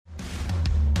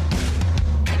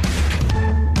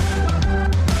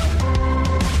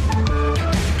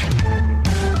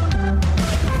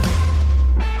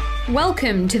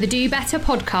Welcome to the Do Better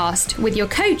podcast with your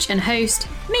coach and host,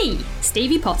 me,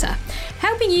 Stevie Potter,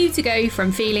 helping you to go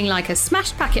from feeling like a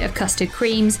smashed packet of custard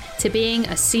creams to being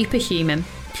a superhuman.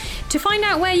 To find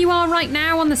out where you are right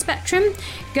now on the spectrum,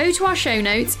 go to our show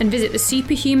notes and visit the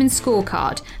Superhuman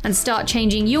Scorecard and start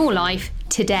changing your life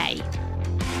today.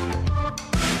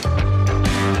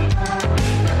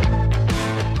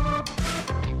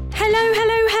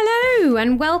 Hello,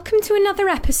 and welcome to another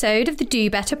episode of the Do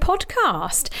Better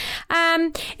podcast.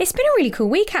 It's been a really cool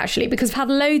week, actually, because I've had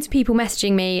loads of people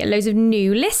messaging me, loads of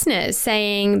new listeners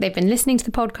saying they've been listening to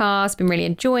the podcast, been really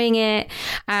enjoying it,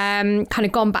 kind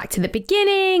of gone back to the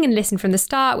beginning and listened from the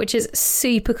start, which is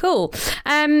super cool.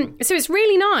 So it's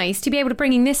really nice to be able to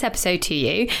bring in this episode to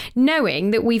you,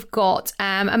 knowing that we've got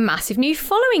a massive new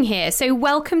following here. So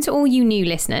welcome to all you new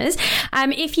listeners.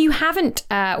 If you haven't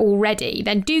already,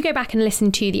 then do go back and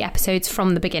listen to the episodes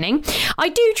from the beginning. I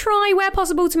do try, where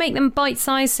possible, to make them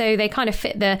bite-sized so they kind of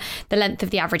fit the length of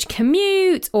the average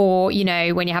commute, or, you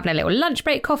know, when you're having a little lunch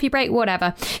break, coffee break,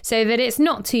 whatever, so that it's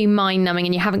not too mind-numbing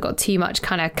and you haven't got too much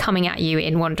kind of coming at you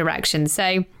in one direction.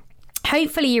 So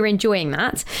hopefully you're enjoying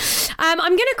that. I'm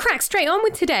going to crack straight on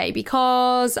with today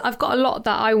because I've got a lot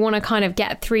that I want to kind of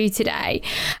get through today.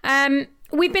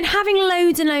 We've been having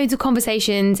loads and loads of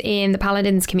conversations in the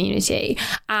Paladins community,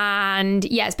 and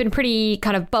yeah, it's been a pretty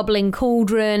kind of bubbling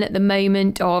cauldron at the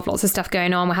moment of lots of stuff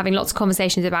going on. We're having lots of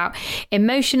conversations about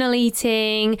emotional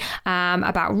eating,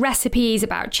 about recipes,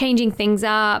 about changing things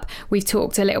up. We've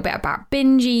talked a little bit about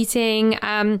binge eating.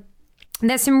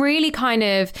 There's some really kind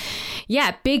of,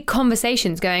 big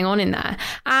conversations going on in there.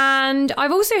 And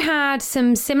I've also had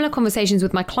some similar conversations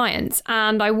with my clients.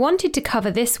 And I wanted to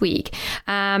cover this week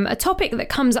a topic that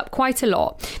comes up quite a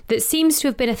lot, that seems to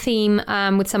have been a theme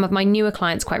with some of my newer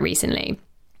clients quite recently.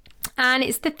 And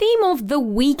it's the theme of the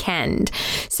weekend.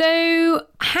 So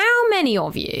how many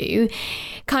of you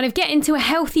kind of get into a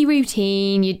healthy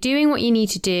routine, you're doing what you need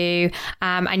to do,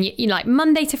 and you're like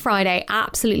Monday to Friday,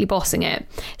 absolutely bossing it.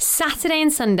 Saturday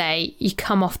and Sunday, you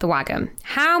come off the wagon.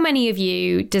 How many of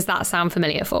you does that sound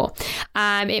familiar for?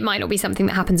 It might not be something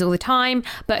that happens all the time,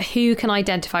 but who can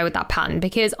identify with that pattern?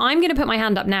 Because I'm going to put my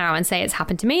hand up now and say it's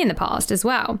happened to me in the past as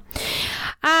well.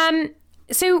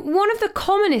 So one of the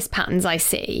commonest patterns I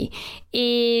see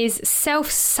is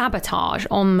self-sabotage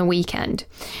on the weekend.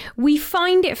 We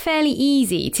find it fairly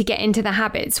easy to get into the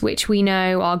habits which we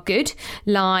know are good,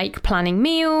 like planning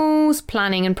meals,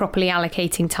 planning and properly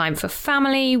allocating time for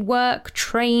family, work,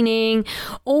 training,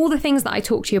 all the things that I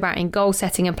talk to you about in goal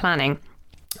setting and planning.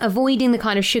 Avoiding the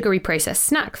kind of sugary processed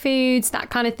snack foods, that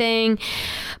kind of thing.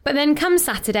 But then come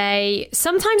Saturday,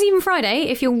 sometimes even Friday,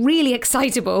 if you're really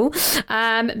excitable,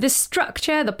 the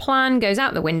structure, the plan goes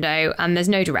out the window and there's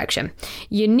no direction.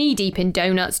 You're knee deep in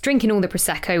donuts, drinking all the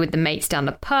Prosecco with the mates down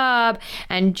the pub,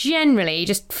 and generally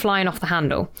just flying off the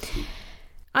handle.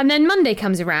 And then Monday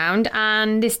comes around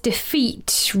and this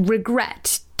defeat,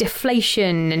 regret,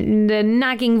 deflation, and the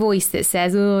nagging voice that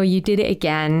says, oh, you did it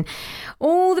again.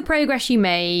 All the progress you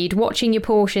made, watching your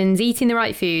portions, eating the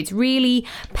right foods, really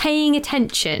paying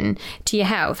attention to your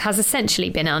health has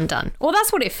essentially been undone. Or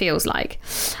that's what it feels like.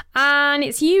 And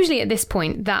it's usually at this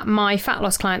point that my fat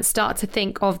loss clients start to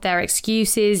think of their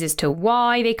excuses as to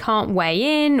why they can't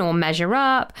weigh in or measure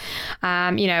up.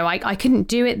 I couldn't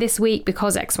do it this week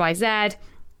because XYZ.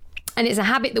 And it's a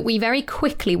habit that we very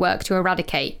quickly work to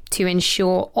eradicate to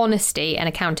ensure honesty and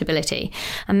accountability.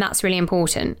 And that's really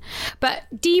important. But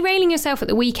derailing yourself at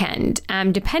the weekend,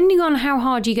 depending on how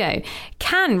hard you go,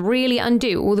 can really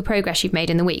undo all the progress you've made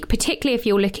in the week, particularly if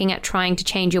you're looking at trying to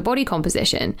change your body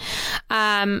composition.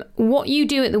 What you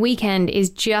do at the weekend is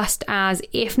just as,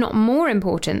 if not more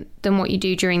important than what you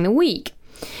do during the week.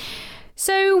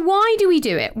 So why do we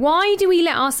do it? Why do we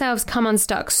let ourselves come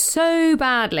unstuck so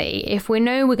badly if we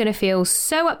know we're going to feel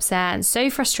so upset and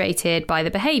so frustrated by the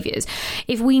behaviours?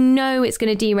 If we know it's going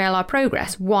to derail our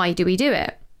progress, why do we do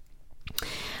it?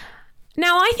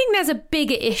 Now, I think there's a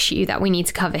bigger issue that we need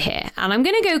to cover here, and I'm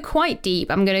going to go quite deep.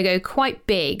 I'm going to go quite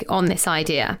big on this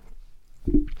idea.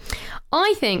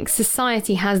 I think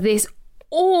society has this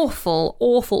awful,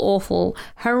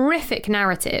 horrific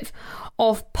narrative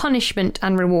of punishment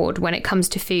and reward when it comes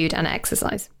to food and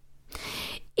exercise.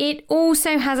 It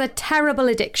also has a terrible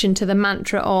addiction to the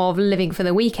mantra of living for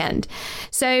the weekend.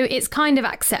 So it's kind of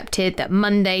accepted that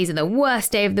Mondays are the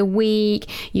worst day of the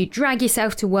week. You drag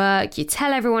yourself to work, you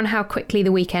tell everyone how quickly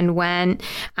the weekend went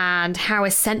and how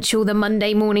essential the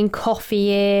Monday morning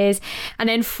coffee is. And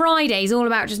then Friday's all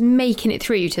about just making it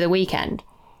through to the weekend.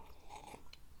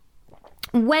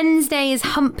 Wednesday is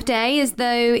hump day, as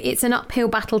though it's an uphill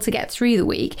battle to get through the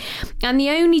week. And the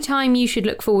only time you should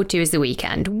look forward to is the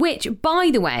weekend, which, by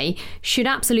the way, should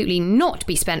absolutely not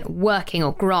be spent working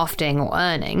or grafting or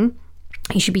earning.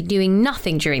 You should be doing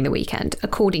nothing during the weekend,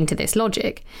 according to this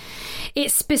logic.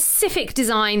 Its specific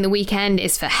design, the weekend,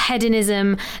 is for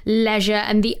hedonism, leisure,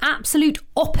 and the absolute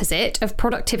opposite of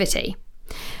productivity.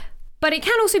 But it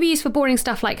can also be used for boring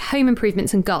stuff like home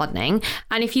improvements and gardening.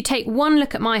 And if you take one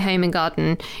look at my home and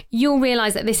garden, you'll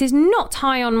realise that this is not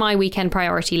high on my weekend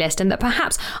priority list, and that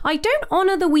perhaps I don't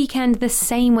honour the weekend the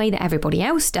same way that everybody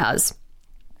else does.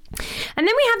 And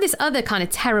then we have this other kind of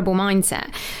terrible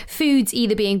mindset. Foods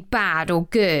either being bad or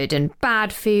good, and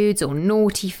bad foods or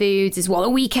naughty foods is what the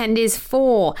weekend is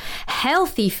for.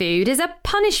 Healthy food is a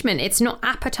punishment. It's not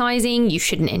appetizing. You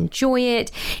shouldn't enjoy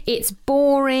it. It's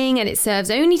boring and it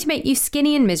serves only to make you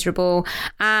skinny and miserable.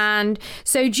 And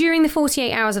so during the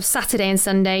 48 hours of Saturday and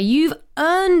Sunday, you've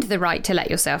earned the right to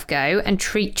let yourself go and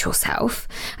treat yourself.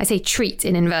 I say treat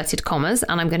in inverted commas,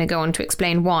 and I'm going to go on to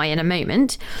explain why in a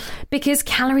moment, because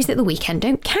calories at the weekend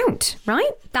don't count,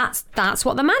 right? That's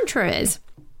what the mantra is.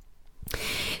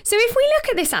 So if we look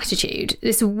at this attitude,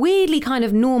 this weirdly kind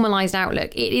of normalized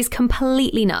outlook, it is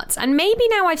completely nuts. And maybe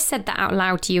now I've said that out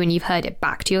loud to you and you've heard it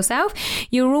back to yourself,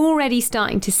 you're already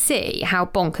starting to see how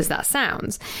bonkers that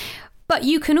sounds. But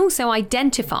you can also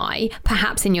identify,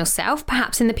 perhaps in yourself,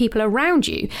 perhaps in the people around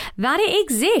you, that it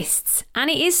exists and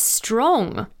it is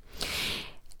strong.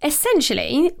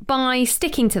 Essentially, by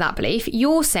sticking to that belief,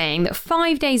 you're saying that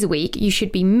 5 days a week you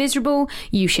should be miserable,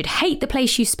 you should hate the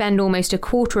place you spend almost a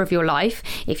quarter of your life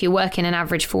if you're working an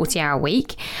average 40-hour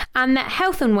week, and that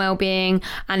health and well-being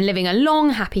and living a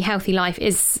long, happy, healthy life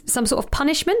is some sort of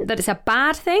punishment, that it's a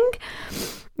bad thing.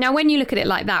 Now, when you look at it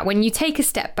like that, when you take a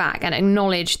step back and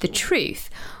acknowledge the truth,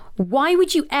 why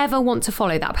would you ever want to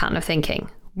follow that pattern of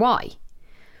thinking? Why?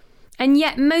 And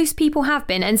yet most people have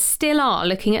been and still are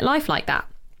looking at life like that.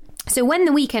 So when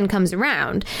the weekend comes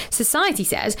around, society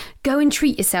says, go and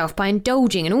treat yourself by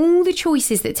indulging in all the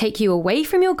choices that take you away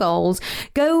from your goals.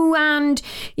 Go and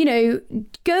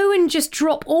just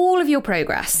drop all of your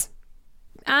progress.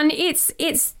 And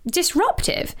it's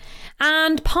disruptive.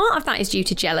 And part of that is due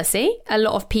to jealousy. A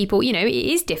lot of people, it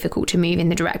is difficult to move in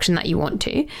the direction that you want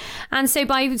to. And so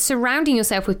by surrounding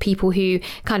yourself with people who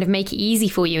kind of make it easy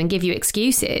for you and give you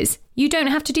excuses, you don't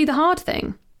have to do the hard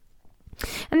thing.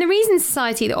 And the reason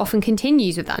society that often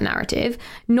continues with that narrative,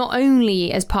 not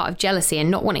only as part of jealousy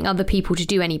and not wanting other people to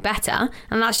do any better,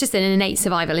 and that's just an innate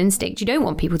survival instinct. You don't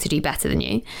want people to do better than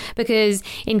you, because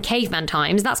in caveman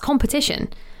times, that's competition.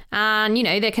 And,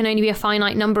 there can only be a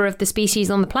finite number of the species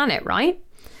on the planet, right?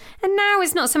 And now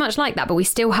it's not so much like that, but we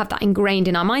still have that ingrained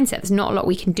in our mindset. There's not a lot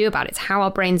we can do about it. It's how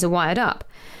our brains are wired up.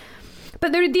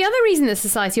 But the other reason that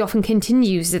society often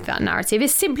continues with that narrative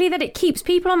is simply that it keeps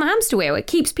people on the hamster wheel. It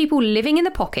keeps people living in the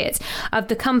pockets of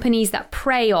the companies that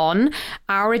prey on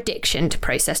our addiction to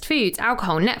processed foods,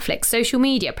 alcohol, Netflix, social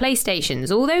media,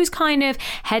 PlayStations, all those kind of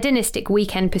hedonistic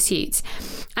weekend pursuits.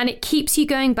 And it keeps you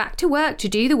going back to work to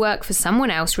do the work for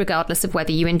someone else, regardless of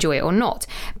whether you enjoy it or not.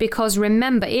 Because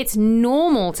remember, it's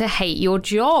normal to hate your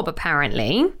job,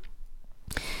 apparently.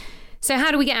 So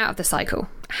how do we get out of the cycle?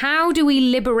 How do we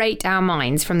liberate our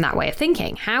minds from that way of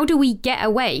thinking? How do we get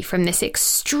away from this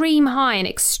extreme high and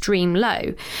extreme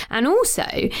low? And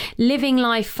also living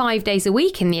life 5 days a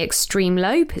week in the extreme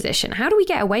low position. How do we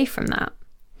get away from that?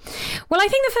 Well, I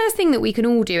think the first thing that we can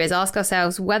all do is ask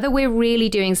ourselves whether we're really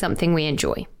doing something we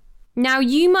enjoy. Now,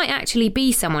 you might actually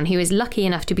be someone who is lucky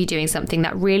enough to be doing something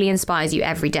that really inspires you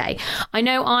every day. I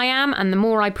know I am, and the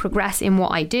more I progress in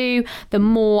what I do, the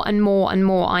more and more and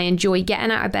more I enjoy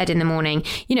getting out of bed in the morning.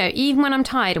 Even when I'm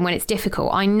tired and when it's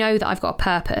difficult, I know that I've got a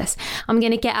purpose. I'm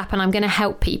going to get up and I'm going to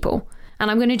help people, and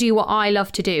I'm going to do what I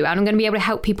love to do, and I'm going to be able to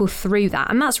help people through that.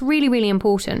 And that's really, really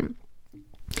important.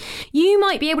 You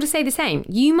might be able to say the same.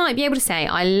 You might be able to say,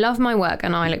 I love my work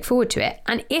and I look forward to it.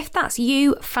 And if that's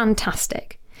you,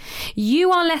 fantastic.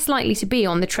 You are less likely to be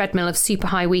on the treadmill of super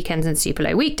high weekends and super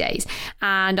low weekdays.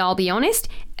 And I'll be honest,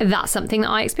 that's something that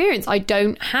I experience. I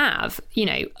don't have,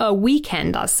 a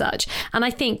weekend as such. And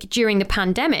I think during the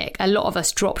pandemic, a lot of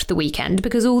us dropped the weekend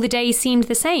because all the days seemed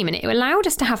the same. And it allowed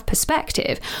us to have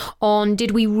perspective on,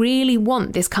 did we really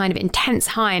want this kind of intense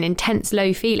high and intense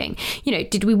low feeling?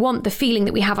 Did we want the feeling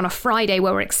that we have on a Friday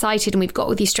where we're excited and we've got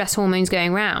all these stress hormones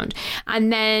going around,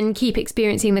 and then keep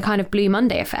experiencing the kind of Blue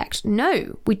Monday effect?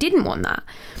 No, we didn't want that.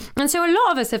 And so a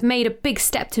lot of us have made a big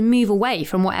step to move away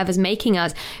from whatever's making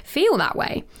us feel that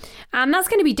way. And that's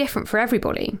going to be different for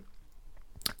everybody.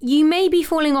 You may be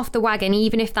falling off the wagon,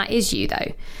 even if that is you,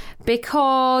 though,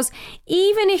 Because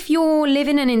even if you're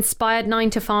living an inspired 9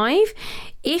 to 5,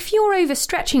 if you're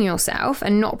overstretching yourself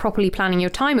and not properly planning your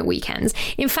time at weekends,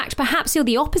 in fact, perhaps you're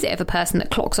the opposite of a person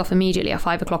that clocks off immediately at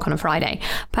 5 o'clock on a Friday.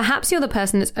 Perhaps you're the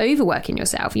person that's overworking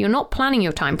yourself. You're not planning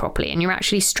your time properly and you're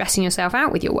actually stressing yourself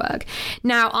out with your work.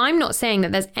 Now, I'm not saying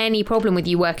that there's any problem with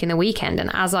you working the weekend. And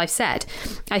as I've said,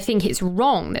 I think it's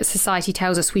wrong that society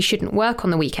tells us we shouldn't work on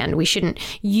the weekend. We shouldn't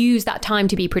use that time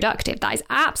to be productive. That is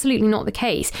absolutely not the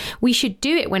case. We should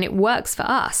do it when it works for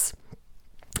us.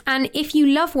 And if you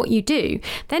love what you do,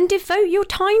 then devote your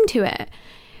time to it.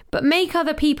 But make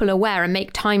other people aware and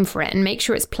make time for it and make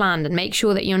sure it's planned and make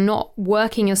sure that you're not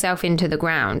working yourself into the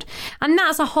ground. And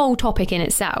that's a whole topic in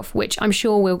itself, which I'm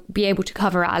sure we'll be able to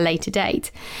cover at a later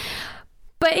date.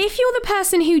 But if you're the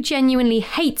person who genuinely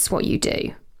hates what you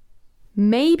do,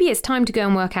 maybe it's time to go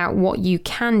and work out what you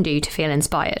can do to feel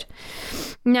inspired.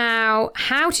 Now,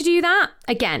 how to do that?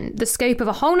 Again, the scope of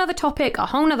a whole nother topic, a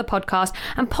whole nother podcast,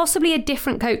 and possibly a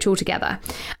different coach altogether.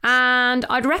 And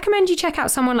I'd recommend you check out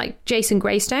someone like Jason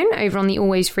Greystone over on the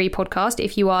Always Free podcast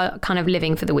if you are kind of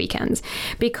living for the weekends,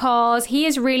 because he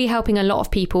is really helping a lot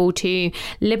of people to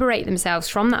liberate themselves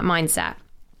from that mindset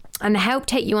and help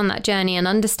take you on that journey and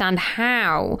understand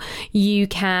how you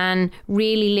can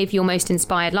really live your most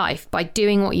inspired life by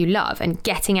doing what you love and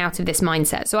getting out of this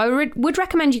mindset. So I would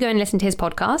recommend you go and listen to his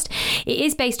podcast. It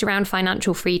is based around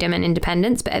financial freedom and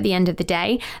independence, but at the end of the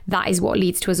day, that is what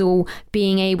leads to us all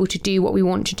being able to do what we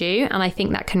want to do. And I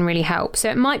think that can really help.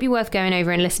 So it might be worth going over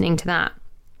and listening to that.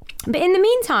 But in the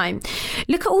meantime,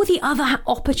 look at all the other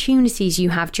opportunities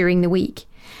you have during the week.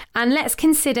 And let's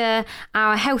consider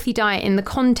our healthy diet in the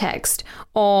context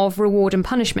of reward and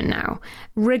punishment now,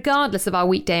 regardless of our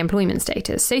weekday employment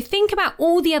status. So think about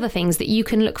all the other things that you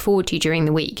can look forward to during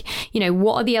the week. You know,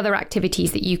 what are the other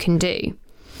activities that you can do?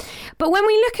 But when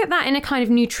we look at that in a kind of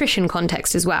nutrition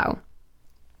context as well,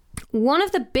 one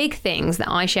of the big things that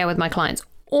I share with my clients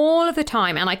all of the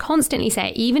time, and I constantly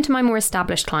say it even to my more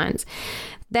established clients,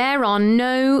 there are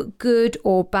no good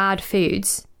or bad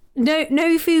foods.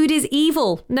 No food is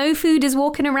evil. No food is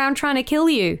walking around trying to kill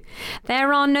you.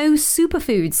 There are no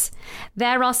superfoods.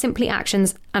 There are simply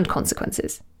actions and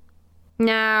consequences.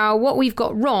 Now, what we've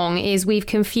got wrong is we've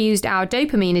confused our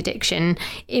dopamine addiction,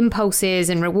 impulses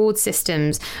and reward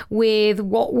systems with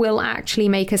what will actually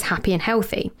make us happy and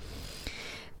healthy.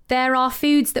 There are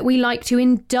foods that we like to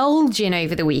indulge in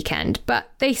over the weekend,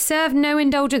 but they serve no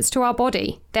indulgence to our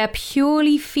body. They're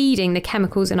purely feeding the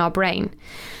chemicals in our brain.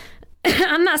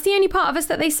 And that's the only part of us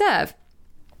that they serve.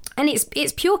 And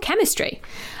it's pure chemistry.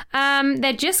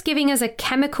 They're just giving us a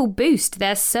chemical boost.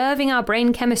 They're serving our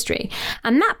brain chemistry.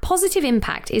 And that positive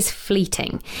impact is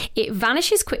fleeting. It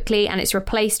vanishes quickly and it's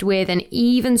replaced with an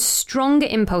even stronger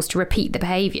impulse to repeat the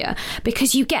behavior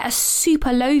because you get a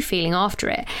super low feeling after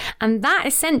it. And that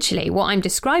essentially, what I'm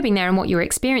describing there and what you're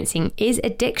experiencing is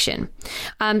addiction.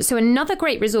 So another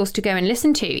great resource to go and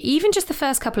listen to, even just the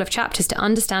first couple of chapters to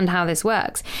understand how this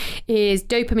works, is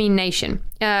Dopamine Nation.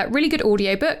 Really good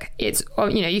audiobook. It's,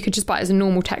 you could just buy it as a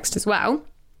normal text as well.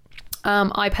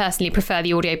 I personally prefer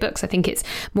the audiobooks. I think it's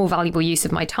more valuable use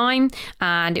of my time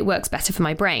and it works better for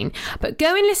my brain. But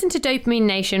go and listen to Dopamine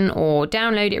Nation or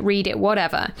download it, read it,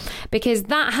 whatever, because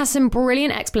that has some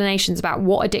brilliant explanations about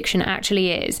what addiction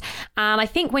actually is. And I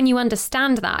think when you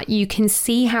understand that, you can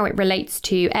see how it relates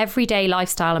to everyday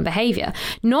lifestyle and behavior,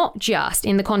 not just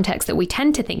in the context that we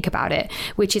tend to think about it,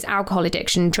 which is alcohol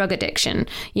addiction, drug addiction,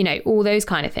 all those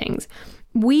kind of things.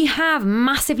 We have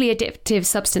massively addictive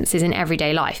substances in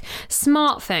everyday life.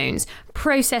 Smartphones,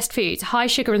 processed foods, high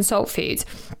sugar and salt foods.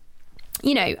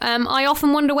 I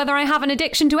often wonder whether I have an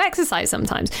addiction to exercise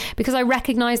sometimes because I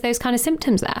recognize those kind of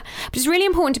symptoms there. But it's really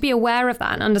important to be aware of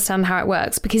that and understand how it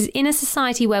works, because in a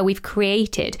society where we've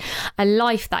created a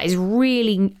life that is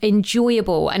really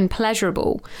enjoyable and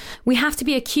pleasurable, we have to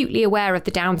be acutely aware of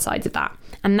the downsides of that.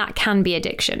 And that can be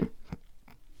addiction.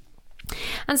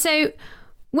 And so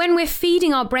when we're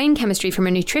feeding our brain chemistry from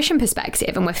a nutrition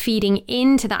perspective and we're feeding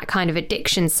into that kind of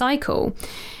addiction cycle,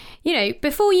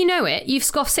 before you know it, you've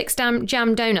scoffed 6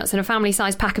 jam donuts and a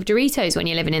family-sized pack of Doritos when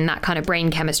you're living in that kind of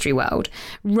brain chemistry world,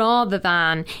 rather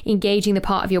than engaging the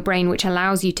part of your brain which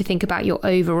allows you to think about your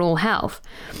overall health.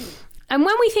 And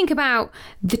when we think about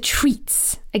the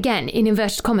treats, again, in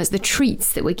inverted commas, the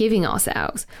treats that we're giving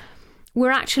ourselves,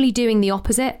 we're actually doing the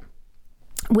opposite.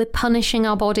 We're punishing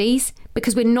our bodies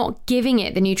because we're not giving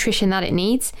it the nutrition that it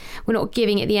needs. We're not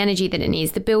giving it the energy that it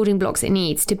needs, the building blocks it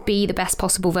needs to be the best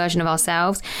possible version of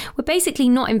ourselves. We're basically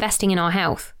not investing in our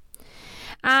health.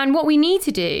 And what we need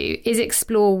to do is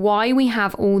explore why we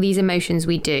have all these emotions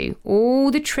we do, all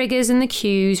the triggers and the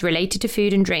cues related to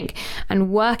food and drink,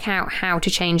 and work out how to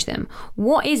change them.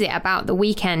 What is it about the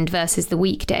weekend versus the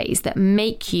weekdays that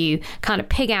make you kind of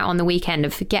pig out on the weekend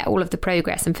and forget all of the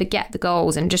progress and forget the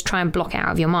goals and just try and block it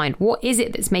out of your mind? What is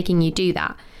it that's making you do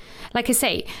that? Like I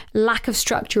say, lack of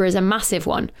structure is a massive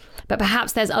one, but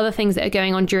perhaps there's other things that are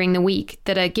going on during the week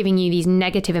that are giving you these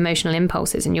negative emotional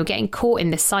impulses, and you're getting caught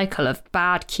in this cycle of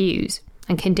bad cues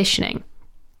and conditioning.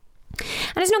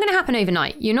 And it's not going to happen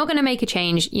overnight. You're not going to make a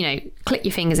change, click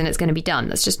your fingers and it's going to be done.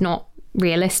 That's just not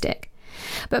realistic.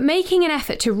 But making an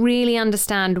effort to really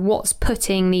understand what's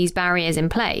putting these barriers in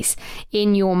place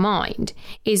in your mind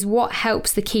is what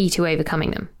helps the key to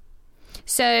overcoming them.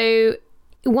 So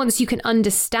once you can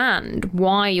understand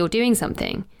why you're doing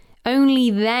something,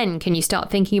 only then can you start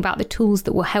thinking about the tools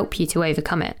that will help you to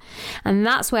overcome it. And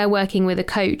that's where working with a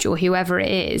coach or whoever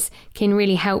it is can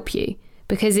really help you,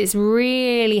 because it's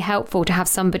really helpful to have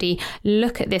somebody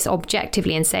look at this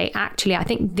objectively and say, actually, I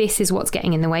think this is what's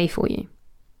getting in the way for you.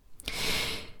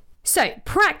 So,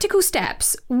 practical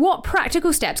steps. What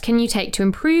practical steps can you take to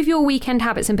improve your weekend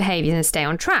habits and behaviours and stay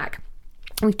on track?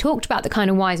 We've talked about the kind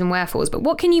of whys and wherefores, but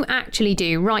what can you actually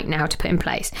do right now to put in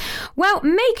place? Well,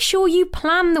 make sure you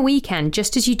plan the weekend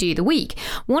just as you do the week.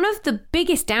 One of the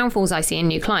biggest downfalls I see in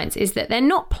new clients is that they're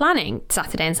not planning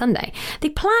Saturday and Sunday. They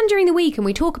plan during the week, and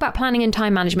we talk about planning and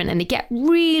time management, and they get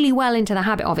really well into the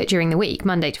habit of it during the week,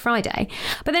 Monday to Friday.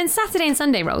 But then Saturday and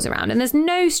Sunday rolls around and there's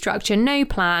no structure, no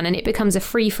plan, and it becomes a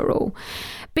free-for-all.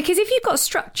 Because if you've got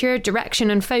structure,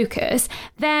 direction and focus,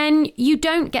 then you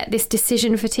don't get this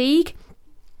decision fatigue.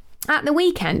 At the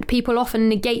weekend, people often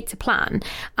negate to plan,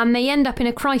 and they end up in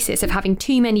a crisis of having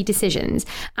too many decisions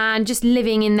and just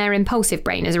living in their impulsive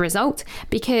brain as a result,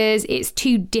 because it's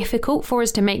too difficult for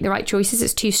us to make the right choices.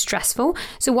 It's too stressful.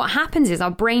 So what happens is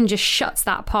our brain just shuts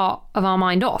that part of our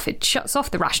mind off. It shuts off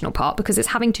the rational part because it's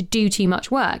having to do too much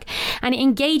work, and it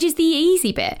engages the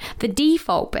easy bit, the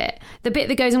default bit, the bit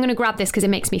that goes, I'm going to grab this because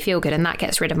it makes me feel good, and that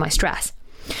gets rid of my stress.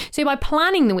 So by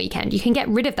planning the weekend, you can get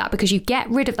rid of that, because you get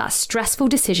rid of that stressful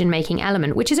decision-making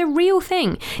element, which is a real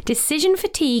thing. Decision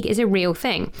fatigue is a real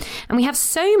thing. And we have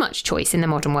so much choice in the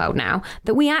modern world now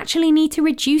that we actually need to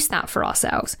reduce that for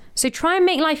ourselves. So try and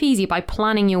make life easier by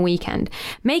planning your weekend.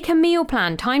 Make a meal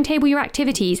plan, timetable your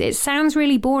activities. It sounds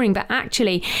really boring, but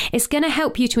actually it's going to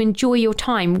help you to enjoy your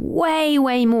time way,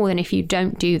 way more than if you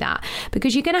don't do that,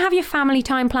 because you're going to have your family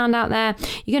time planned out there.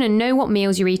 You're going to know what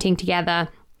meals you're eating together.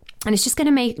 And it's just going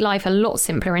to make life a lot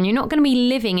simpler, and you're not going to be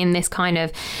living in this kind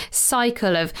of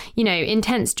cycle of,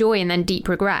 intense joy and then deep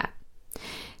regret.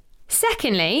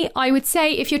 Secondly, I would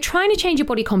say if you're trying to change your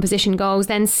body composition goals,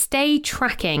 then stay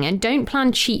tracking and don't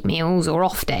plan cheat meals or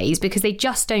off days, because they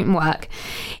just don't work.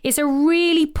 It's a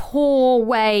really poor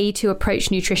way to approach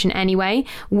nutrition anyway,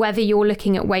 whether you're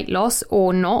looking at weight loss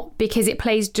or not, because it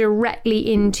plays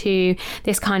directly into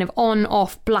this kind of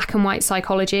on-off black and white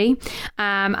psychology.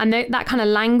 And that kind of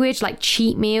language like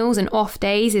cheat meals and off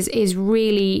days is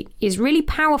really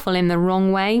powerful in the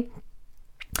wrong way.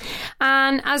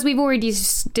 And as we've already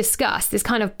discussed, this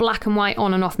kind of black and white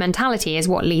on and off mentality is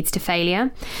what leads to failure.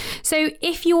 So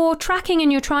if you're tracking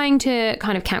and you're trying to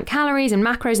kind of count calories and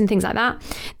macros and things like that,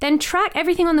 then track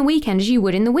everything on the weekend as you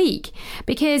would in the week.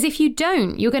 Because if you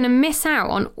don't, you're going to miss out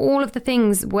on all of the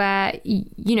things where,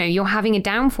 you're having a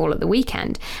downfall at the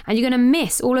weekend, and you're going to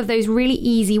miss all of those really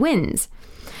easy wins.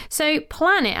 So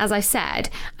plan it, as I said,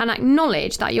 and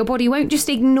acknowledge that your body won't just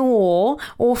ignore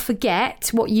or forget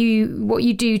what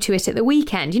you do to it at the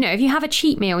weekend. If you have a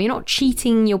cheat meal, you're not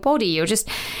cheating your body. You're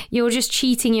just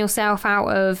cheating yourself out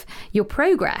of your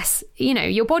progress.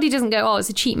 Your body doesn't go, oh, it's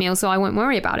a cheat meal, so I won't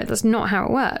worry about it. That's not how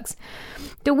it works.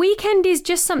 The weekend is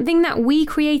just something that we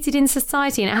created in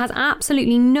society, and it has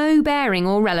absolutely no bearing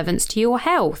or relevance to your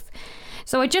health.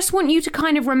 So I just want you to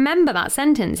kind of remember that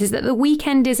sentence, is that the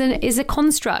weekend is a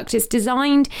construct. It's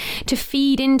designed to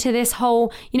feed into this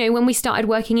whole, when we started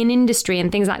working in industry and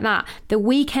things like that, the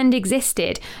weekend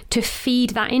existed to feed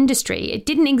that industry. It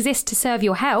didn't exist to serve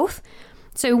your health.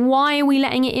 So why are we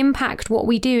letting it impact what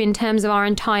we do in terms of our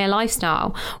entire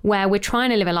lifestyle, where we're trying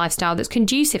to live a lifestyle that's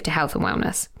conducive to health and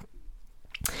wellness?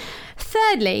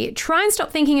 Thirdly, try and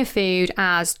stop thinking of food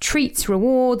as treats,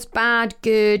 rewards, bad,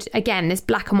 good, again, this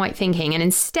black and white thinking, and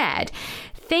instead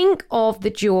think of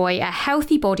the joy a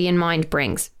healthy body and mind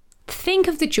brings. Think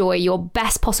of the joy your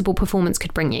best possible performance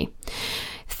could bring you.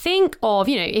 Think of,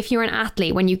 if you're an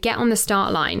athlete, when you get on the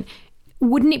start line,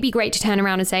 wouldn't it be great to turn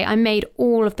around and say, I made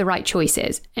all of the right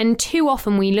choices? And too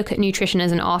often we look at nutrition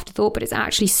as an afterthought, but it's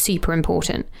actually super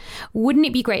important. Wouldn't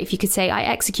it be great if you could say, I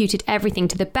executed everything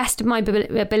to the best of my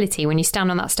ability when you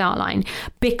stand on that start line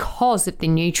because of the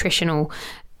nutritional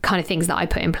kind of things that I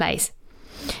put in place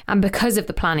and because of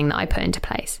the planning that I put into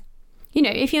place? You know,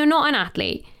 if you're not an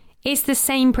athlete, it's the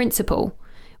same principle.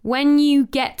 When you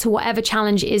get to whatever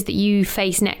challenge it is that you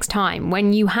face next time,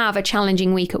 when you have a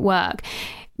challenging week at work,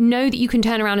 know that you can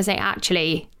turn around and say,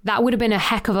 actually, that would have been a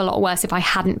heck of a lot worse if I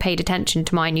hadn't paid attention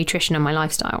to my nutrition and my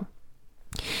lifestyle.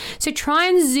 So try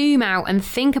and zoom out and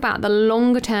think about the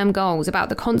longer term goals, about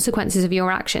the consequences of your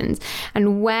actions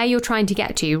and where you're trying to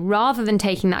get to, rather than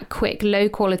taking that quick, low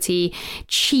quality,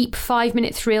 cheap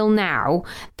 5-minute thrill now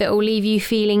that will leave you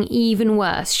feeling even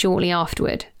worse shortly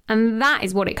afterward. And that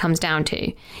is what it comes down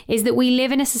to, is that we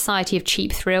live in a society of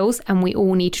cheap thrills and we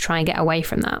all need to try and get away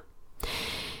from that.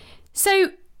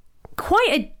 So quite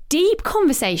a deep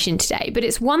conversation today, but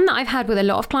it's one that I've had with a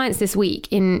lot of clients this week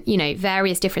in, you know,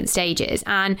 various different stages.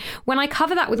 And when I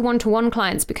cover that with one-to-one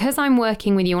clients, because I'm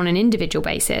working with you on an individual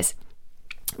basis,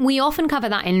 we often cover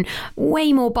that in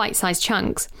way more bite-sized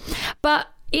chunks. But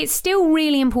it's still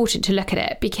really important to look at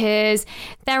it because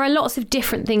there are lots of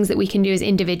different things that we can do as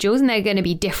individuals, and there are going to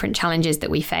be different challenges that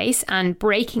we face, and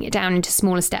breaking it down into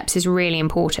smaller steps is really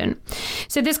important.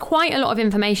 So there's quite a lot of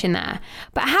information there,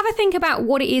 but have a think about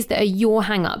what it is that are your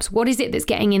hang-ups. What is it that's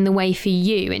getting in the way for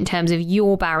you in terms of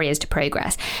your barriers to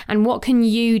progress, and what can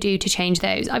you do to change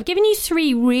those? I've given you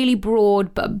 3 really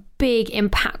broad but big,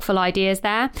 impactful ideas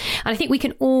there. And I think we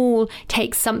can all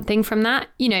take something from that.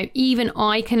 You know, even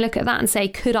I can look at that and say,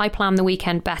 could I plan the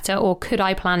weekend better, or could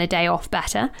I plan a day off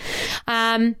better?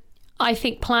 I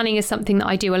think planning is something that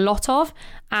I do a lot of.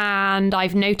 And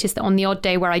I've noticed that on the odd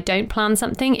day where I don't plan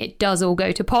something, it does all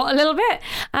go to pot a little bit.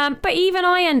 But even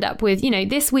I end up with, you know,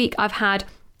 this week I've had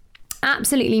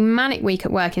absolutely manic week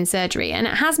at work in surgery, and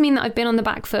it has meant that I've been on the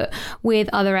back foot with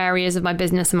other areas of my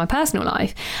business and my personal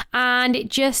life, and it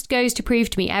just goes to prove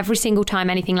to me every single time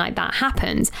anything like that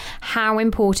happens how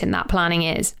important that planning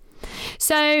is.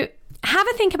 So have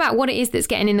a think about what it is that's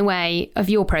getting in the way of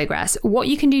your progress, what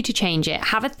you can do to change it.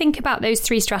 Have a think about those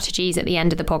 3 strategies at the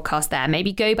end of the podcast there.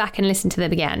 Maybe go back and listen to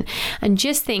them again and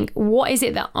just think, what is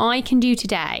it that I can do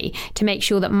today to make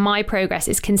sure that my progress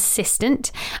is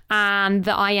consistent and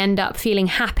that I end up feeling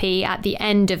happy at the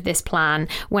end of this plan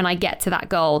when I get to that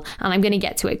goal, and I'm going to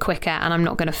get to it quicker and I'm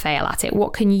not going to fail at it.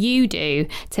 What can you do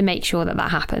to make sure that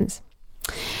that happens?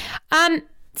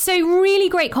 So really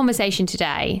great conversation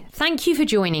today. Thank you for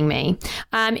joining me.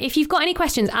 If you've got any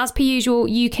questions, as per usual,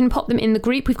 you can pop them in the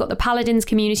group. We've got the Paladins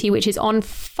community, which is on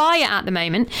fire at the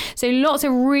moment. So lots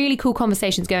of really cool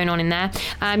conversations going on in there.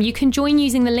 You can join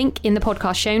using the link in the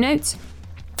podcast show notes.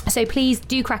 So please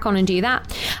do crack on and do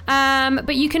that.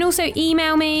 But you can also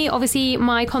email me. Obviously,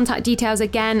 my contact details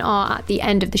again are at the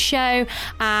end of the show.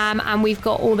 And we've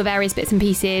got all the various bits and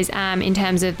pieces in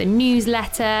terms of the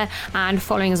newsletter and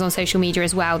following us on social media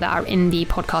as well that are in the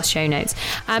podcast show notes.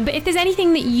 But if there's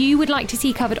anything that you would like to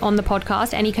see covered on the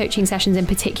podcast, any coaching sessions in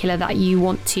particular that you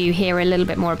want to hear a little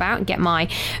bit more about and get my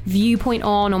viewpoint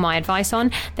on or my advice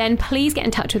on, then please get in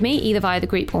touch with me either via the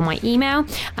group or my email.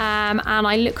 And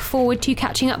I look forward to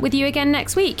catching up with you again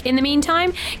next week. In the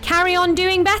meantime, carry on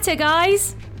doing better,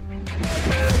 guys.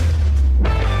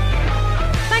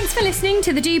 Thanks for listening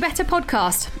to the Do Better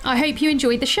podcast. I hope you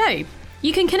enjoyed the show.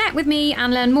 You can connect with me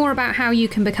and learn more about how you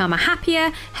can become a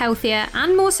happier, healthier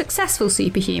and more successful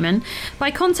superhuman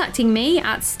by contacting me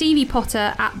at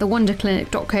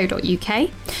steviepotter@thewonderclinic.co.uk,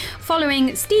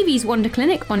 following Stevie's Wonder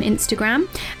Clinic on Instagram,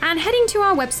 and heading to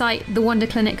our website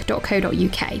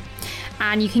thewonderclinic.co.uk.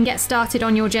 And you can get started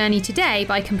on your journey today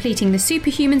by completing the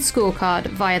Superhuman Scorecard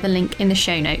via the link in the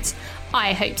show notes.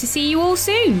 I hope to see you all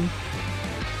soon.